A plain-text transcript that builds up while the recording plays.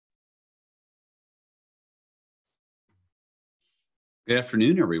Good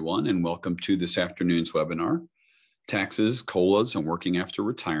afternoon, everyone, and welcome to this afternoon's webinar, Taxes, COLAs, and Working After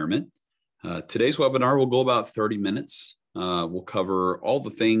Retirement. Today's webinar will go about 30 minutes. We'll cover all the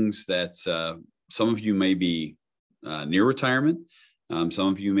things that some of you may be near retirement, some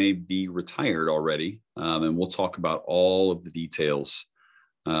of you may be retired already, and we'll talk about all of the details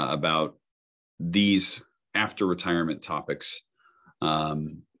about these after retirement topics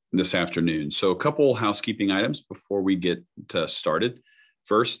this afternoon. So a couple housekeeping items before we get started.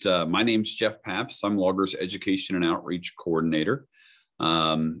 First, my name's Jeff Papps. I'm Loggers Education and Outreach Coordinator.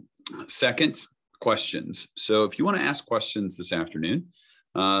 Second, questions. So if you want to ask questions this afternoon,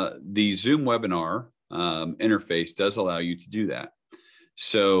 the Zoom webinar interface does allow you to do that.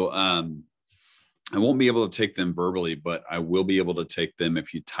 So I won't be able to take them verbally, but I will be able to take them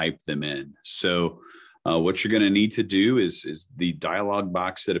if you type them in. So what you're going to need to do is the dialog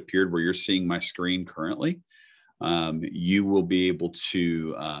box that appeared where you're seeing my screen currently. You will be able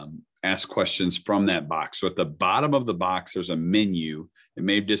to ask questions from that box. So at the bottom of the box, there's a menu. It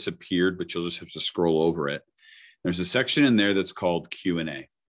may have disappeared, but you'll just have to scroll over it. There's a section in there that's called Q&A.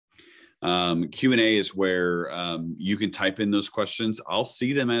 Q&A is where you can type in those questions. I'll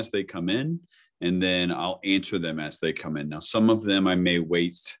see them as they come in, and then I'll answer them as they come in. Now, some of them I may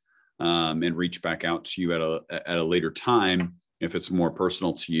wait and reach back out to you at a later time if it's more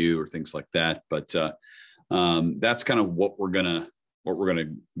personal to you or things like that. But that's kind of what we're gonna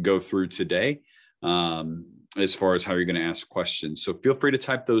go through today as far as how you're gonna ask questions. So feel free to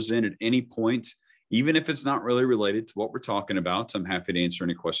type those in at any point, even if it's not really related to what we're talking about. I'm happy to answer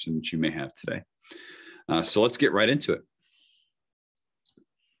any questions you may have today. So let's get right into it.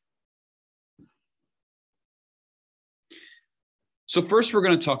 So first, we're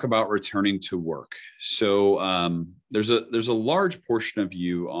going to talk about returning to work. So there's a large portion of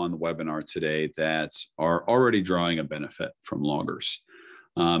you on the webinar today that are already drawing a benefit from loggers,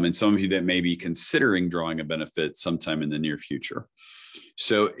 and some of you that may be considering drawing a benefit sometime in the near future.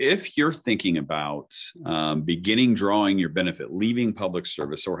 So if you're thinking about beginning drawing your benefit, leaving public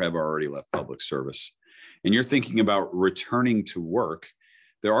service, or have already left public service, and you're thinking about returning to work,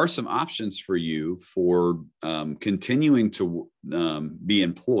 there are some options for you for continuing to be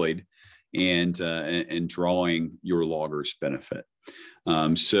employed and drawing your logger's benefit.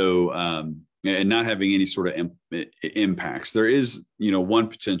 And not having any sort of impacts. There is, one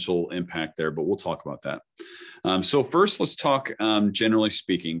potential impact there, but we'll talk about that. So first, let's talk generally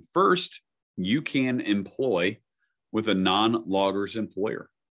speaking. First, you can employ with a non-loggers employer.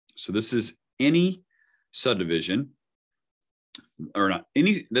 So this is any subdivision, or not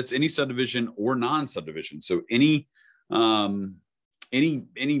any, that's any subdivision or non-subdivision. So any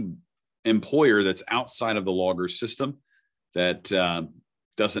employer that's outside of the loggers system that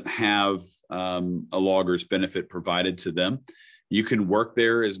doesn't have a logger's benefit provided to them, you can work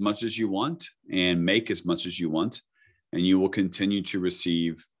there as much as you want and make as much as you want, and you will continue to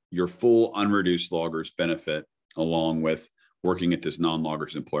receive your full unreduced logger's benefit along with working at this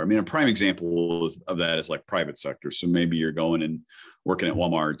non-loggers employer. I mean, a prime example of that is like private sector. So maybe you're going and working at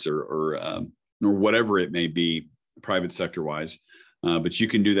Walmart's or whatever it may be, private sector wise. But you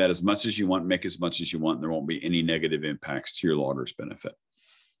can do that as much as you want, make as much as you want, and there won't be any negative impacts to your logger's benefit.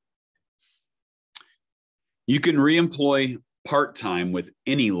 You can reemploy part-time with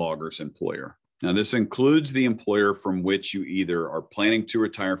any logger's employer. Now, this includes the employer from which you either are planning to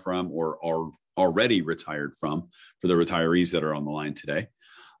retire from or are already retired from, for the retirees that are on the line today.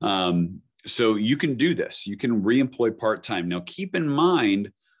 So you can do this. You can reemploy part-time. Now, keep in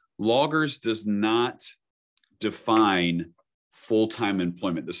mind, loggers does not define full-time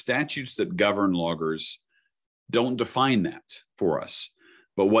employment. The statutes that govern loggers don't define that for us.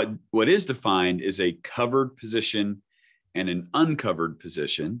 But what is defined is a covered position and an uncovered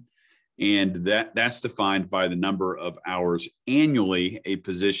position. And that's defined by the number of hours annually a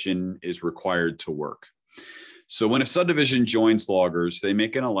position is required to work. So when a subdivision joins loggers, they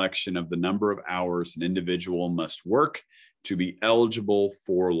make an election of the number of hours an individual must work to be eligible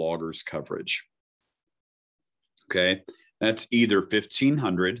for loggers coverage. Okay, that's either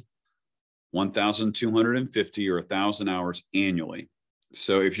 1,500, 1,250, or 1,000 hours annually.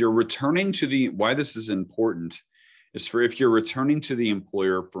 So if you're returning to why this is important is if you're returning to the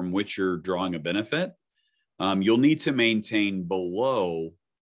employer from which you're drawing a benefit, you'll need to maintain below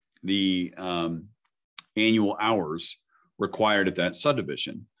the annual hours required at that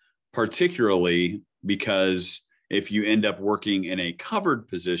subdivision, particularly because if you end up working in a covered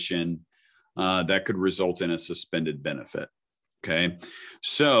position, that could result in a suspended benefit. Okay.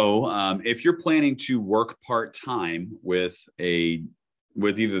 So if you're planning to work part-time with a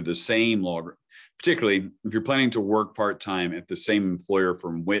with either the same logger, particularly if you're planning to work part-time at the same employer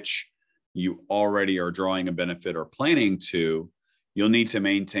from which you already are drawing a benefit or planning to, you'll need to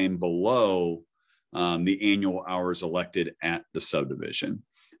maintain below the annual hours elected at the subdivision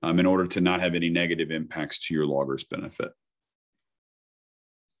in order to not have any negative impacts to your logger's benefit.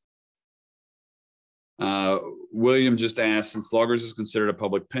 William just asked, since loggers is considered a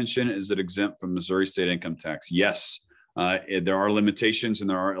public pension, is it exempt from Missouri state income tax? Yes, there are limitations and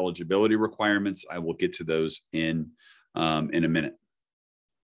there are eligibility requirements. I will get to those in a minute.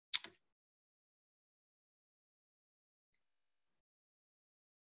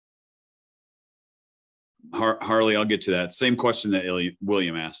 Harley, I'll get to that. Same question that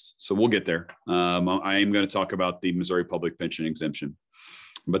William asked. So we'll get there. I am going to talk about the Missouri public pension exemption,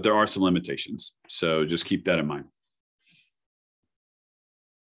 but there are some limitations. So just keep that in mind.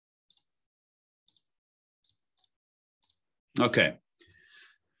 Okay.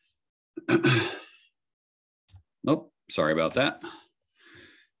 Oh, sorry about that.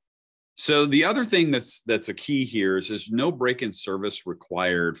 So the other thing that's a key here is there's no break-in service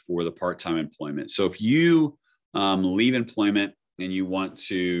required for the part-time employment. So if you leave employment and you want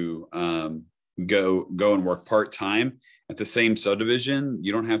to go and work part-time at the same subdivision,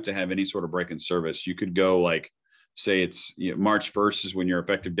 you don't have to have any sort of break-in service. You could go, like, say it's March 1st is when your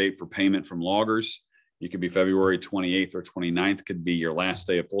effective date for payment from loggers. You could be February 28th or 29th could be your last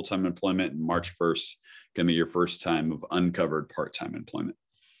day of full-time employment, and March 1st can be your first time of uncovered part-time employment.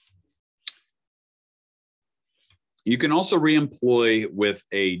 You can also reemploy with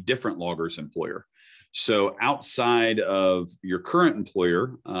a different loggers employer. So outside of your current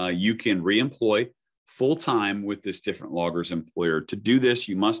employer, you can reemploy full-time with this different loggers employer. To do this,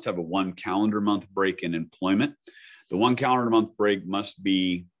 you must have a 1 calendar month break in employment. The 1 calendar month break must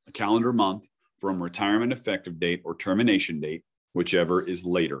be a calendar month from retirement effective date or termination date, whichever is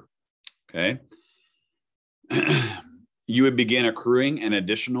later, okay? You would begin accruing an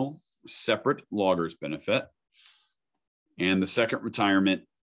additional separate loggers benefit, and the second retirement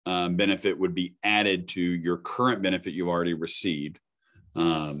benefit would be added to your current benefit you've already received.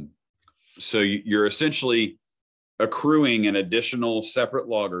 So you're essentially accruing an additional separate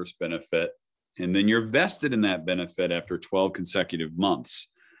loggers benefit, and then you're vested in that benefit after 12 consecutive months.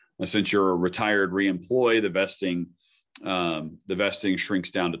 Since you're a retired reemployee, the vesting shrinks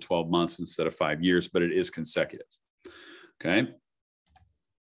down to 12 months instead of 5 years, but it is consecutive. Okay.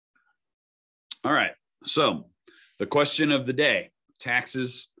 All right. So the question of the day: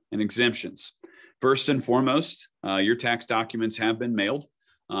 taxes and exemptions. First and foremost, your tax documents have been mailed.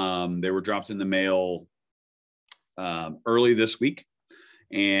 They were dropped in the mail early this week,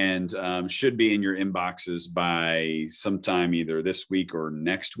 and should be in your inboxes by sometime either this week or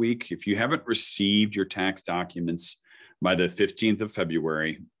next week. If you haven't received your tax documents by the 15th of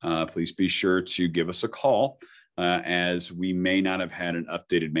February, please be sure to give us a call, as we may not have had an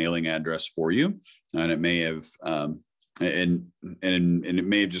updated mailing address for you, and it may have and it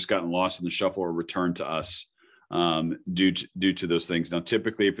may have just gotten lost in the shuffle or returned to us due to those things. Now,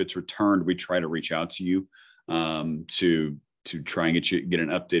 typically, if it's returned, we try to reach out to you to try and get an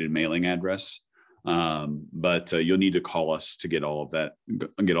updated mailing address. But you'll need to call us to get all of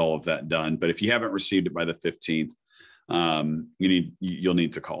that done. But if you haven't received it by the 15th, you'll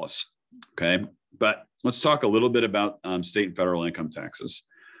need to call us. Okay. But let's talk a little bit about state and federal income taxes.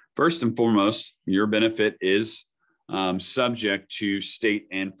 First and foremost, your benefit is subject to state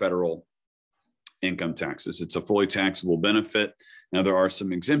and federal income taxes. It's a fully taxable benefit. Now, there are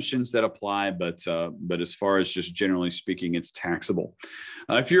some exemptions that apply, but as far as just generally speaking, it's taxable.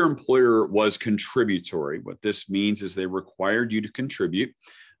 If your employer was contributory, what this means is they required you to contribute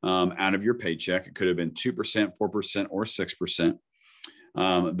out of your paycheck. It could have been 2%, 4%, or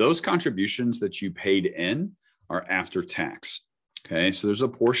 6%. Those contributions that you paid in are after tax. Okay, so there's a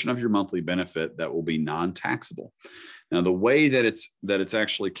portion of your monthly benefit that will be non-taxable. Now, the way that it's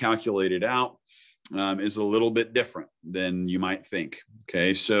actually calculated out is a little bit different than you might think.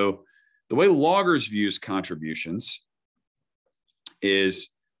 Okay, so the way loggers views contributions is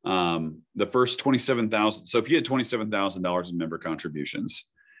the first $27,000. So if you had $27,000 in member contributions,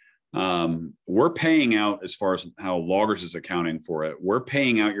 we're paying out, as far as how loggers is accounting for it, we're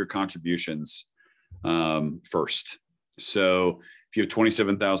paying out your contributions first. So if you have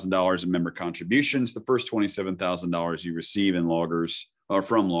 $27,000 in member contributions, the first $27,000 you receive in loggers or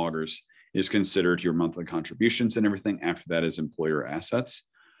from loggers is considered your monthly contributions, and everything after that is employer assets.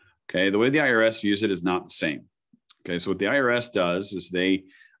 Okay, the way the IRS views it is not the same. Okay, so what the IRS does is they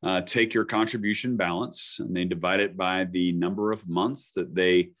take your contribution balance and they divide it by the number of months that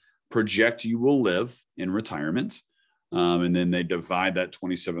they project you will live in retirement. And then they divide that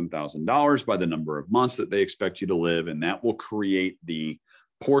 $27,000 by the number of months that they expect you to live. And that will create the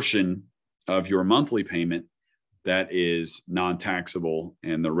portion of your monthly payment that is non-taxable,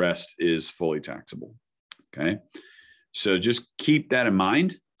 and the rest is fully taxable. Okay. So just keep that in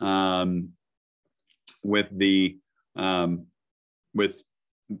mind with the with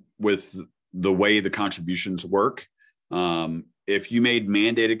the way the contributions work. If you made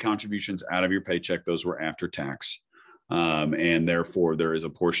mandated contributions out of your paycheck, those were after tax. And therefore, there is a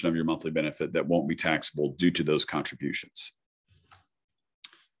portion of your monthly benefit that won't be taxable due to those contributions.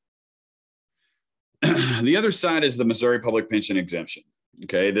 The other side is the Missouri Public Pension Exemption.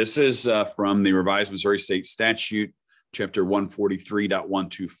 Okay, this is from the Revised Missouri State Statute, Chapter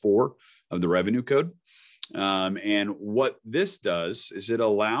 143.124 of the Revenue Code. And what this does is it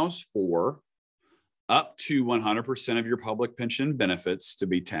allows for up to 100% of your public pension benefits to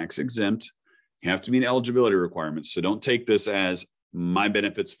be tax exempt. You have to meet eligibility requirements. So don't take this as my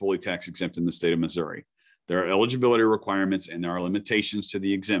benefits fully tax exempt in the state of Missouri. There are eligibility requirements and there are limitations to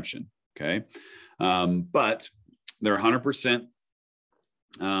the exemption. Okay. But they're 100%,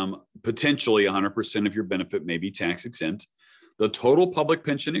 potentially 100% of your benefit may be tax exempt. The total public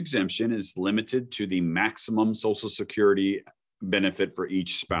pension exemption is limited to the maximum Social Security benefit for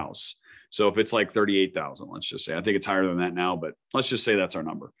each spouse. So if it's like 38,000, let's just say, I think it's higher than that now, but let's just say that's our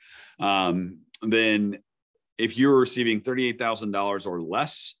number. Then if you're receiving $38,000 or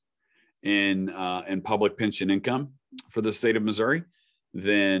less in public pension income for the state of Missouri,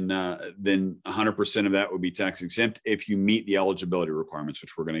 then 100% of that would be tax exempt if you meet the eligibility requirements,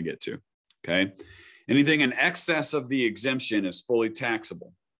 which we're going to get to. Okay. Anything in excess of the exemption is fully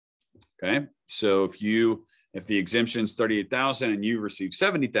taxable. Okay. So if the exemption is 38,000 and you receive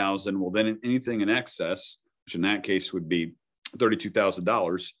 70,000, well, then anything in excess, which in that case would be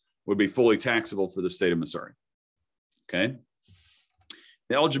 $32,000, would be fully taxable for the state of Missouri. Okay.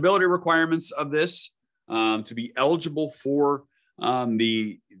 The eligibility requirements of this, to be eligible for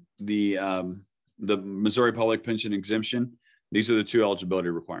the Missouri Public Pension Exemption, these are the two eligibility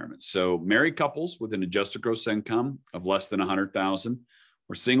requirements. So married couples with an adjusted gross income of less than 100,000,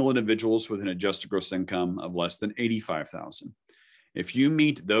 or single individuals with an adjusted gross income of less than 85,000. If you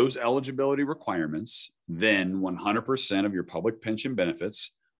meet those eligibility requirements, then 100% of your public pension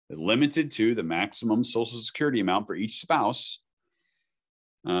benefits, limited to the maximum Social Security amount for each spouse,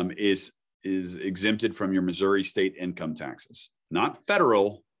 is exempted from your Missouri state income taxes. Not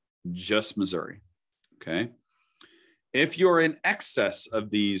federal, just Missouri. Okay. If you're in excess of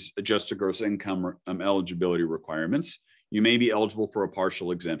these adjusted gross income eligibility requirements, you may be eligible for a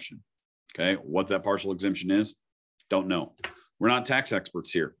partial exemption. Okay. What that partial exemption is, don't know. We're not tax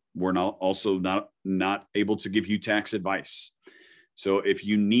experts here. We're not able to give you tax advice. So if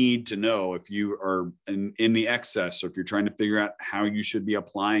you need to know if you are in the excess, or if you're trying to figure out how you should be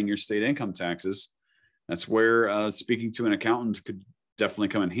applying your state income taxes, that's where speaking to an accountant could definitely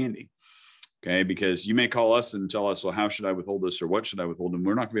come in handy. Okay, because you may call us and tell us, well, how should I withhold this, or what should I withhold? And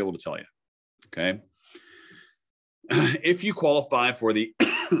we're not going to be able to tell you. Okay. If you qualify for the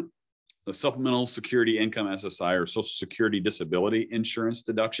Supplemental Security Income SSI, or Social Security Disability Insurance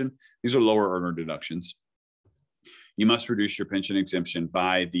deduction, these are lower earner deductions. You must reduce your pension exemption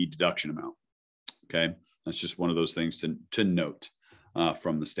by the deduction amount. Okay. That's just one of those things to note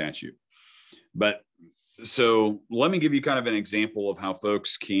from the statute. But so let me give you kind of an example of how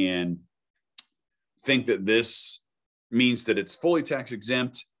folks can think that this means that it's fully tax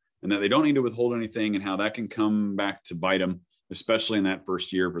exempt and that they don't need to withhold anything, and how that can come back to bite them, especially in that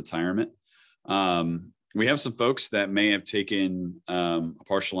first year of retirement. We have some folks that may have taken a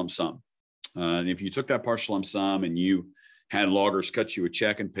partial lump sum. And if you took that partial lump sum and you had loggers cut you a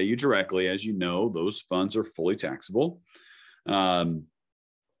check and pay you directly, as you know, those funds are fully taxable. And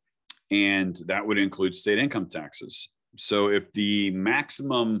that would include state income taxes. So if the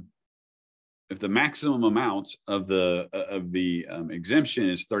maximum amount of the exemption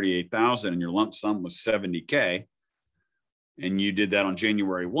is 38,000 and your lump sum was 70K, and you did that on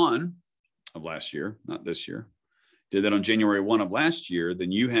January 1 of last year, not this year, did that on January 1 of last year,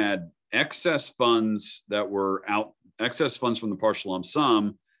 then you had excess funds from the partial lump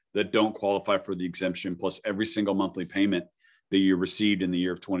sum that don't qualify for the exemption, plus every single monthly payment that you received in the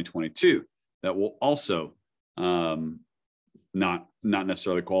year of 2022 that will also not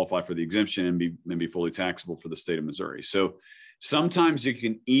necessarily qualify for the exemption and be fully taxable for the state of Missouri. So sometimes you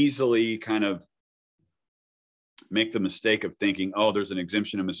can easily kind of make the mistake of thinking, oh, there's an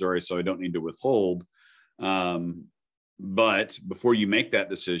exemption in Missouri, so I don't need to withhold. But before you make that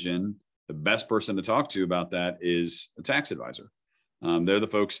decision, the best person to talk to about that is a tax advisor. They're the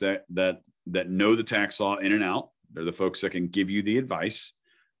folks that know the tax law in and out. They're the folks that can give you the advice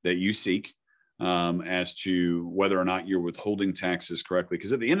that you seek as to whether or not you're withholding taxes correctly.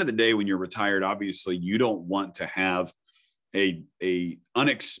 Because at the end of the day, when you're retired, obviously you don't want to have a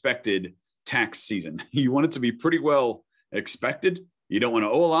unexpected tax season. You want it to be pretty well expected. You don't want to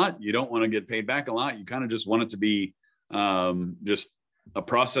owe a lot. You don't want to get paid back a lot. You kind of just want it to be just a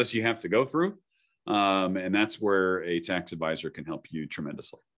process you have to go through. And that's where a tax advisor can help you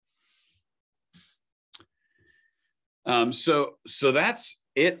tremendously. So that's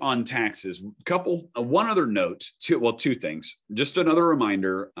it on taxes. One other note, two things. Just another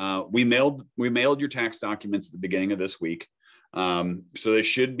reminder. We mailed your tax documents at the beginning of this week. So they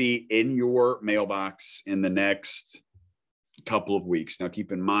should be in your mailbox in the next couple of weeks. Now,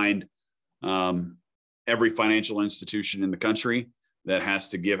 keep in mind, every financial institution in the country that has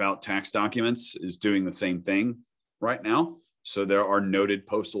to give out tax documents is doing the same thing right now. So there are noted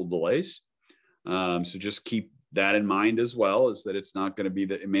postal delays. So just keep that in mind as well, is that it's not going to be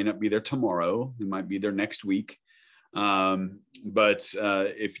that it may not be there tomorrow. It might be there next week. But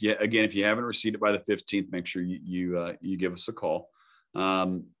if you haven't received it by the 15th, make sure you give us a call.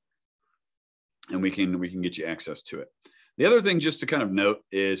 And we can get you access to it. The other thing just to kind of note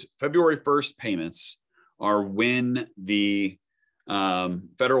is February 1st payments are when the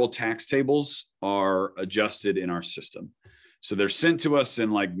federal tax tables are adjusted in our system. So they're sent to us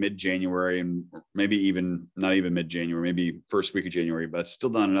in like mid-January, and maybe even not even mid-January, maybe first week of January, but it's still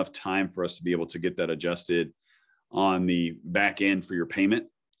not enough time for us to be able to get that adjusted on the back end for your payment,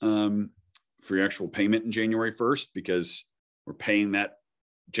 for your actual payment in January 1st, because we're paying that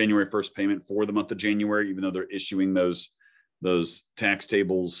January 1st payment for the month of January, even though they're issuing those tax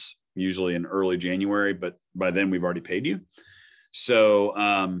tables usually in early January, but by then we've already paid you.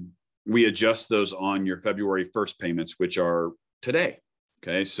 So we adjust those on your February 1st payments, which are today.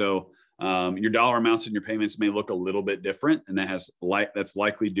 Okay. So your dollar amounts in your payments may look a little bit different, and that's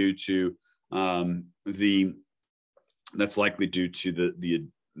likely due to the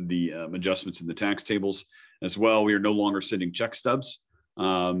adjustments in the tax tables as well. We are no longer sending check stubs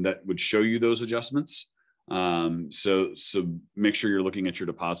that would show you those adjustments. So make sure you're looking at your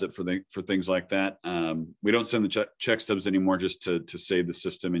deposit for things like that. We don't send the check stubs anymore, just to save the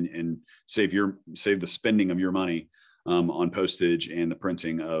system and save the spending of your money on postage and the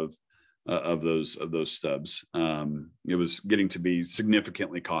printing of those stubs. It was getting to be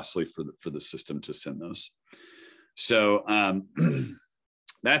significantly costly for the system to send those. So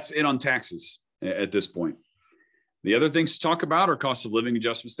that's it on taxes at this point. The other things to talk about are cost of living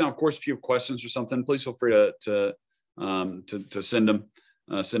adjustments. Now, of course, if you have questions or something, please feel free to send them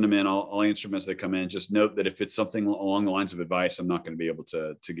in. I'll answer them as they come in. Just note that if it's something along the lines of advice, I'm not going to be able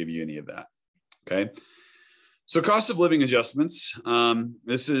to give you any of that. Okay. So cost of living adjustments.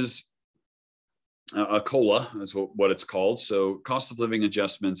 This is a COLA, is what it's called. So cost of living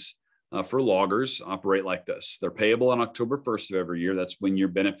adjustments for loggers operate like this. They're payable on October 1st of every year. That's when your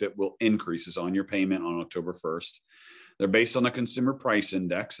benefit will increases on your payment on October 1st. They're based on the Consumer Price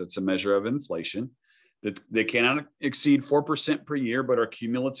Index. That's a measure of inflation. They cannot exceed 4% per year, but are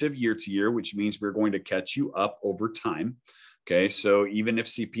cumulative year to year, which means we're going to catch you up over time. Okay, so even if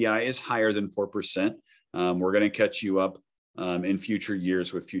CPI is higher than 4%, we're going to catch you up in future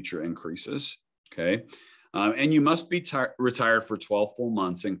years with future increases. Okay. And you must be retired for 12 full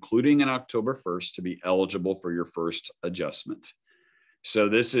months, including in October 1st, to be eligible for your first adjustment. So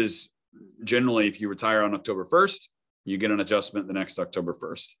this is generally, if you retire on October 1st, you get an adjustment the next October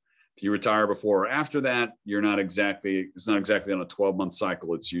 1st. If you retire before or after that, it's not exactly on a 12-month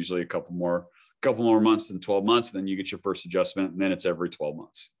cycle. It's usually a couple more months than 12 months. Then you get your first adjustment, and then it's every 12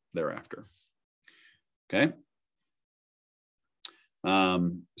 months thereafter. Okay.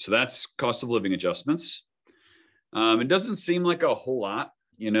 So that's cost of living adjustments. It doesn't seem like a whole lot.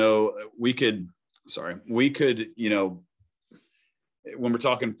 We could, when we're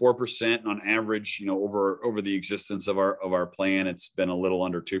talking 4% on average, over the existence of our plan, it's been a little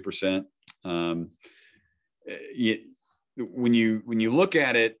under 2%. When you look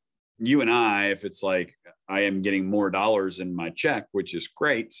at it, you and I, if it's like I am getting more dollars in my check, which is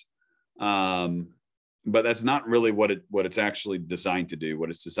great, but that's not really what it's actually designed to do. What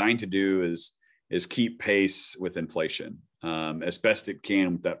it's designed to do is keep pace with inflation as best it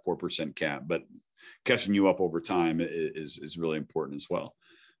can with that 4% cap, but catching you up over time is really important as well.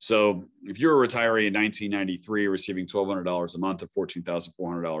 So if you're a retiree in 1993 receiving $1,200 a month or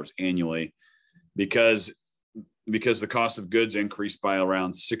 $14,400 annually, because the cost of goods increased by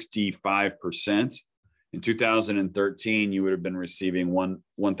around 65%, in 2013, you would have been receiving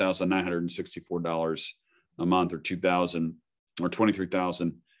 $1,964 a month, or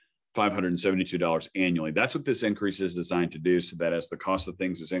 $23,000 $572 annually. That's what this increase is designed to do, so that as the cost of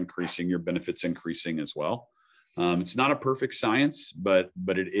things is increasing, your benefits increasing as well. It's not a perfect science, but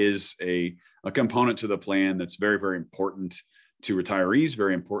it is a component to the plan that's very, very important to retirees,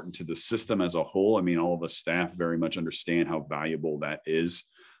 very important to the system as a whole. I mean, all of us staff very much understand how valuable that is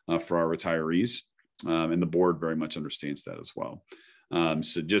for our retirees, and the board very much understands that as well.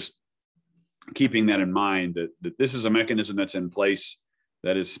 So just keeping that in mind, that this is a mechanism that's in place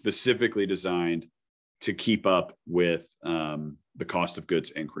that is specifically designed to keep up with the cost of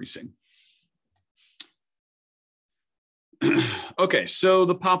goods increasing. Okay, so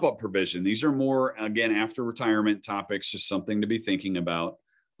the pop-up provision, these are more, again, after retirement topics, just something to be thinking about.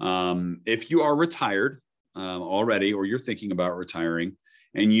 If you are retired already, or you're thinking about retiring,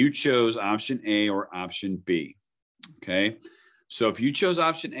 and you chose option A or option B, okay? So if you chose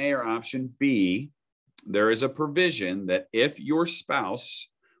option A or option B, there is a provision that if your spouse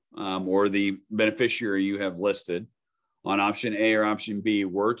or the beneficiary you have listed on option A or option B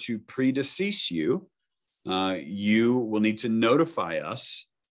were to predecease you, you will need to notify us,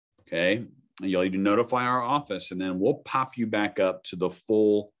 okay? You'll need to notify our office, and then we'll pop you back up to the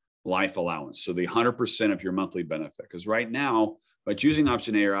full life allowance, so the 100% of your monthly benefit. Because right now, by choosing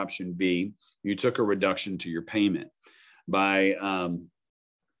option A or option B, you took a reduction to your payment. By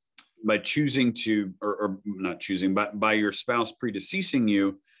choosing to, or not choosing, but by your spouse predeceasing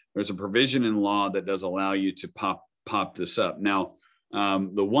you, there's a provision in law that does allow you to pop this up. Now,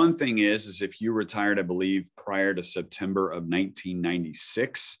 the one thing is if you retired, I believe, prior to September of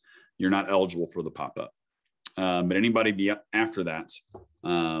 1996, you're not eligible for the pop-up. But anybody after that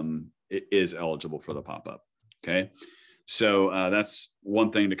it is eligible for the pop-up. Okay, so that's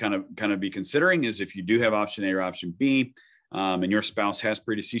one thing to kind of be considering, is if you do have option A or option B, and your spouse has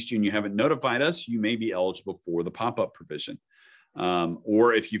predeceased you and you haven't notified us, you may be eligible for the pop-up provision.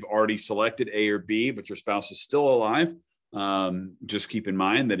 Or if you've already selected A or B, but your spouse is still alive, just keep in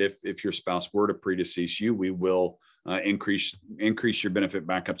mind that if your spouse were to predecease you, we will increase your benefit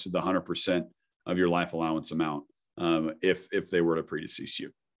back up to the 100% of your life allowance amount if they were to predecease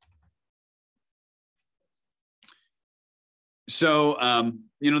you. So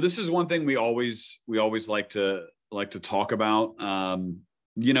this is one thing we always like to talk about.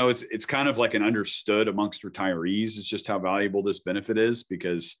 It's kind of like an understood amongst retirees. It's just how valuable this benefit is,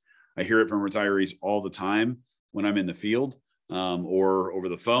 because I hear it from retirees all the time when I'm in the field or over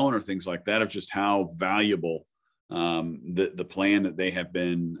the phone or things like that, of just how valuable the plan that they have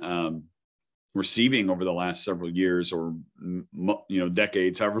been receiving over the last several years, or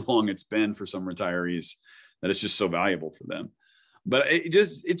decades, however long it's been for some retirees, that it's just so valuable for them. But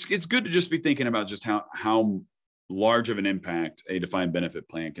it's good to just be thinking about just how large of an impact a defined benefit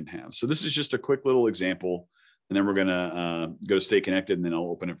plan can have. So this is just a quick little example, and then we're going to go stay connected, and then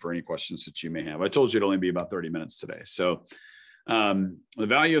I'll open it for any questions that you may have. I told you it'd only be about 30 minutes today. So the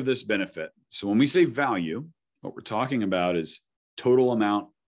value of this benefit. So when we say value, what we're talking about is total amount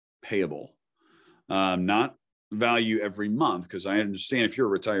payable, not value every month, because I understand if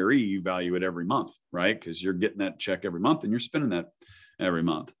you're a retiree, you value it every month, right? Because you're getting that check every month and you're spending that every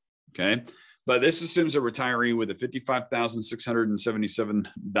month. Okay. But this assumes a retiree with a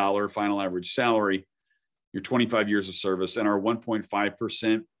 $55,677 final average salary, your 25 years of service, and our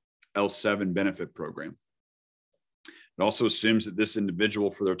 1.5% L7 benefit program. It also assumes that this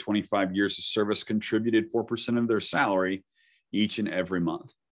individual, for their 25 years of service, contributed 4% of their salary each and every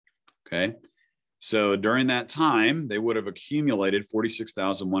month. Okay. So during that time, they would have accumulated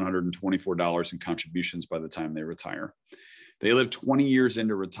 $46,124 in contributions by the time they retire. They live 20 years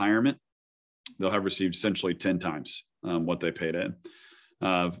into retirement, they'll have received essentially 10 times what they paid in.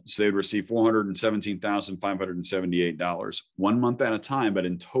 So they'd receive $417,578, 1 month at a time, but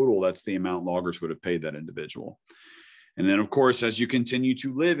in total, that's the amount loggers would have paid that individual. And then, of course, as you continue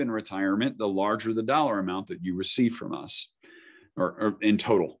to live in retirement, the larger the dollar amount that you receive from us, or in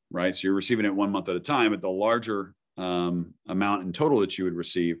total, right? So you're receiving it 1 month at a time, but the larger amount in total that you would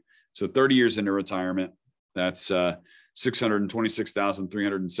receive. So 30 years into retirement, that's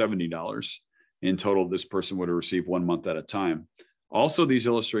 $626,370 in total. This person would have received 1 month at a time. Also, these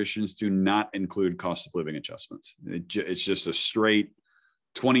illustrations do not include cost of living adjustments. It's just a straight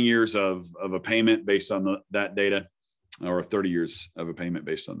 20 years of a payment based on that data, or 30 years of a payment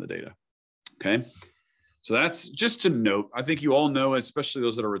based on the data. Okay. So that's just to note. I think you all know, especially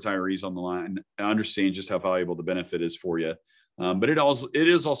those that are retirees on the line, understand just how valuable the benefit is for you. But it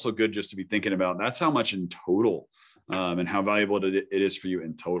is also good just to be thinking about that's how much in total and how valuable it is for you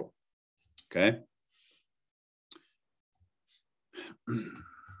in total. Okay.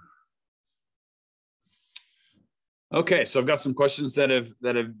 Okay, so I've got some questions that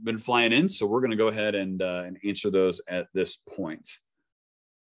have been flying in, so we're going to go ahead and answer those at this point.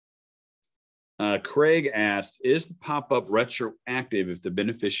 Craig asked, is the pop-up retroactive if the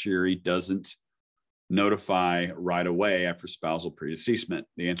beneficiary doesn't notify right away after spousal predeceasement?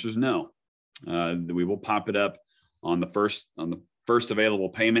 The answer is no. We will pop it up on the first available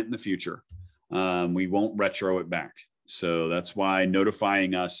payment in the future. We won't retro it back. So that's why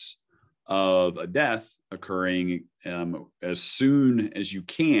notifying us of a death occurring as soon as you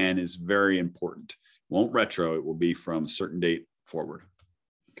can is very important. Won't retro, it will be from a certain date forward.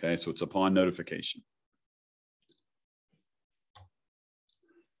 Okay, so it's upon notification.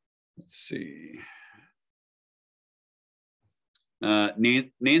 Let's see.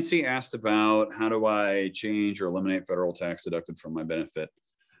 Nancy asked about how do I change or eliminate federal tax deducted from my benefit.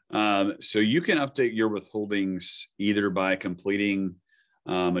 So you can update your withholdings either by completing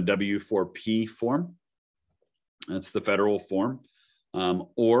a W-4P form. That's the federal form.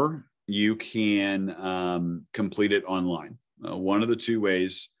 Or you can complete it online. One of the two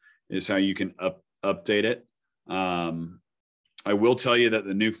ways is how you can update it. I will tell you that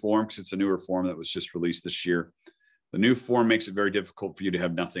the new form, because it's a newer form that was just released this year, the new form makes it very difficult for you to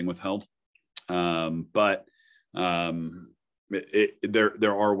have nothing withheld. But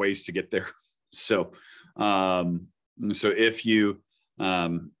there are ways to get there. So if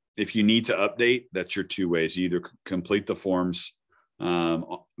you need to update, that's your two ways. You either complete the forms,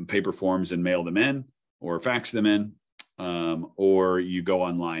 paper forms, and mail them in, or fax them in, or you go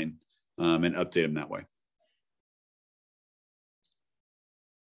online and update them that way.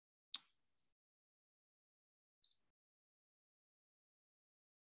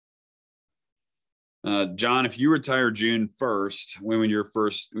 John, if you retire June 1st, when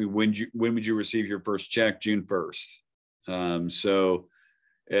would you receive your first check? June 1st. So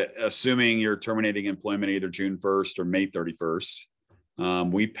assuming you're terminating employment either June 1st or May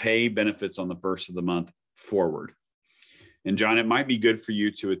 31st, we pay benefits on the first of the month forward. And John, it might be good for you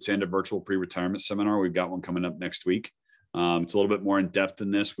to attend a virtual pre-retirement seminar. We've got one coming up next week. It's a little bit more in depth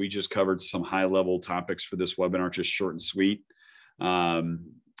than this. We just covered some high-level topics for this webinar, just short and sweet.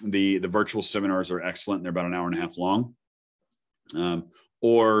 The virtual seminars are excellent. They're about an hour and a half long.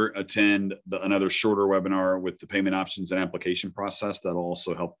 Or attend another shorter webinar with the payment options and application process. That'll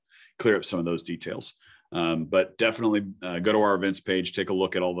also help clear up some of those details. But definitely go to our events page, take a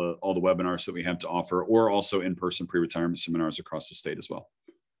look at all the webinars that we have to offer, or also in-person pre-retirement seminars across the state as well.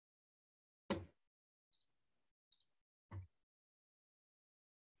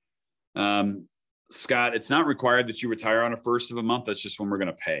 Scott, it's not required that you retire on the first of a month. That's just when we're going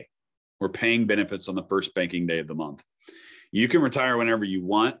to pay. We're paying benefits on the first banking day of the month. You can retire whenever you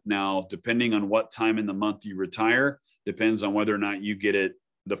want. Now, depending on what time in the month you retire, depends on whether or not you get it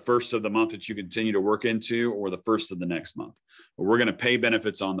the first of the month that you continue to work into or the first of the next month. But we're going to pay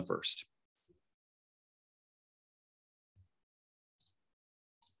benefits on the first.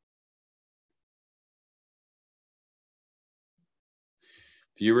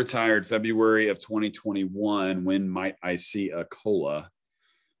 If you retired February of 2021, when might I see a COLA?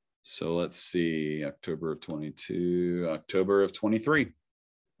 So let's see, October of 22, October of 23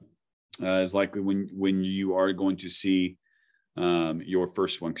 is likely when you are going to see your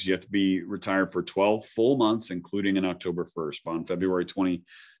first one, because you have to be retired for 12 full months, including an October 1st. But on February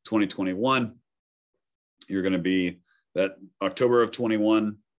 2021, you're going to be that October of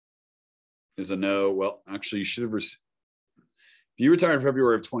 21 is a no. Well, actually, you should have received. If you retired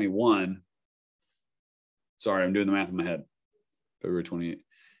February of 21, sorry, I'm doing the math in my head. February 28,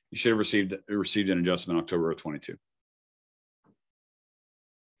 you should have received an adjustment in October of 22.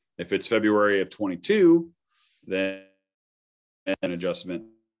 If it's February of 22, then an adjustment.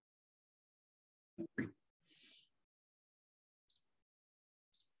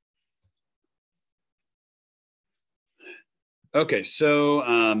 Okay,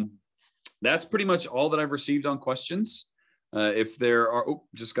 so that's pretty much all that I've received on questions. If there are, oh,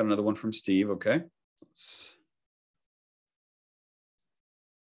 just got another one from Steve. Okay.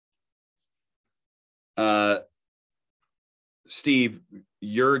 Steve,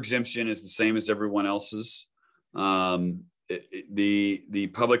 your exemption is the same as everyone else's. The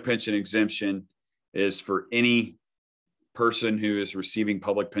public pension exemption is for any person who is receiving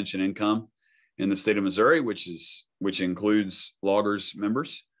public pension income in the state of Missouri, which includes loggers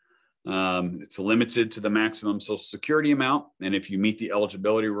members. It's limited to the maximum Social Security amount. And if you meet the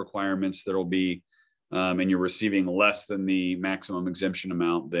eligibility requirements, there'll be, and you're receiving less than the maximum exemption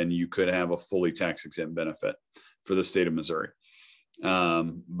amount, then you could have a fully tax exempt benefit for the state of Missouri.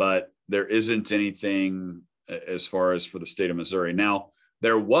 But there isn't anything as far as for the state of Missouri. Now,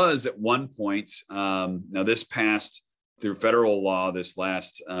 There was at one point, now this passed through federal law this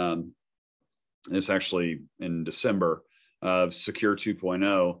actually in December of Secure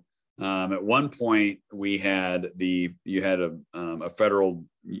 2.0. At one point, we had you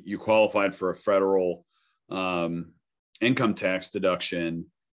qualified for a federal income tax deduction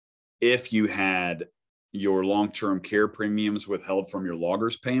if you had your long-term care premiums withheld from your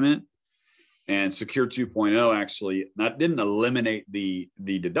loggers payment. And Secure 2.0 actually didn't eliminate the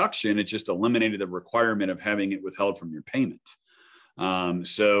deduction; it just eliminated the requirement of having it withheld from your payment.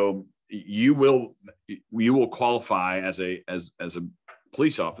 So you will qualify as a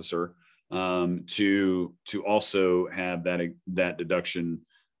police officer to also have that deduction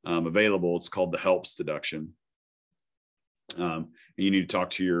available. It's called the HELPS deduction. You need to talk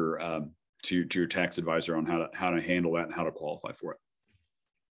to your tax advisor on how to handle that and how to qualify for it.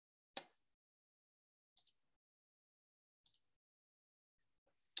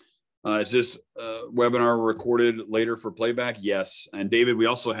 Is this webinar recorded later for playback? Yes. And David, we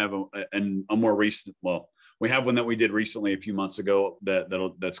also have a more recent, we have one that we did recently a few months ago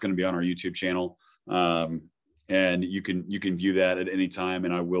that's going to be on our YouTube channel. And you can view that at any time.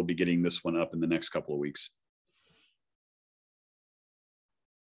 And I will be getting this one up in the next couple of weeks.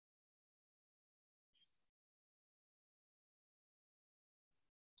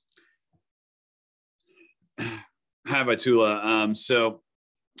 Hi, Batula. So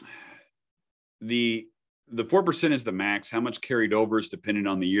the 4% is the max. How much carried over is dependent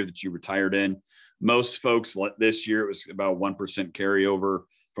on the year that you retired in. Most folks this year, it was about 1% carryover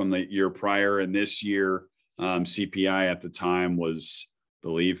from the year prior. And this year, CPI at the time was, I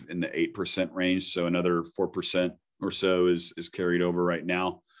believe, in the 8% range. So another 4% or so is carried over right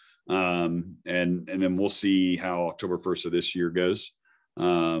now. And then we'll see how October 1st of this year goes.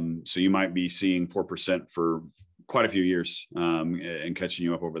 So you might be seeing 4% for quite a few years and catching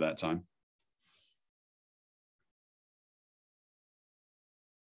you up over that time.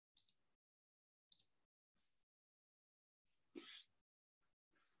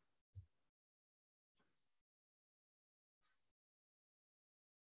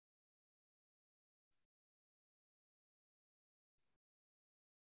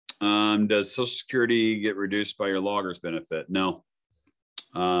 Does Social Security get reduced by your logger's benefit? No.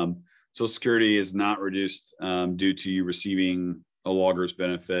 Social Security is not reduced due to you receiving a logger's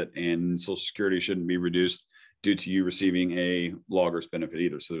benefit, and Social Security shouldn't be reduced due to you receiving a logger's benefit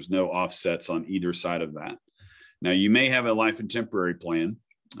either. So there's no offsets on either side of that. Now, you may have a life and temporary plan,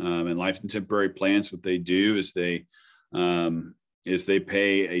 and life and temporary plans, what they do is they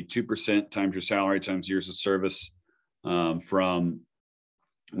pay a 2% times your salary times years of service from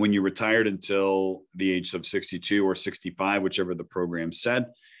when you retired until the age of 62 or 65, whichever the program said.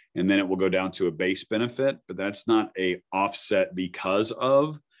 And then it will go down to a base benefit, but that's not a offset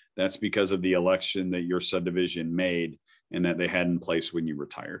that's because of the election that your subdivision made and that they had in place when you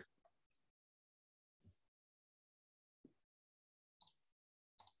retired.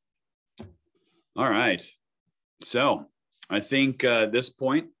 All right. So I think at this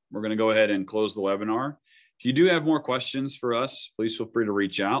point, we're going to go ahead and close the webinar. If you do have more questions for us, please feel free to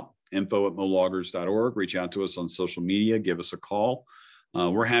reach out, info@mologgers.org. Reach out to us on social media, give us a call.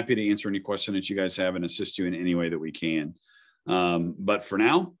 We're happy to answer any question that you guys have and assist you in any way that we can. But for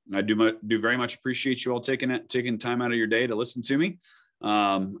now, I do very much appreciate you all taking time out of your day to listen to me.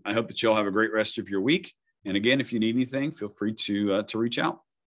 I hope that you all have a great rest of your week. And again, if you need anything, feel free to reach out.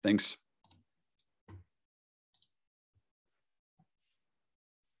 Thanks.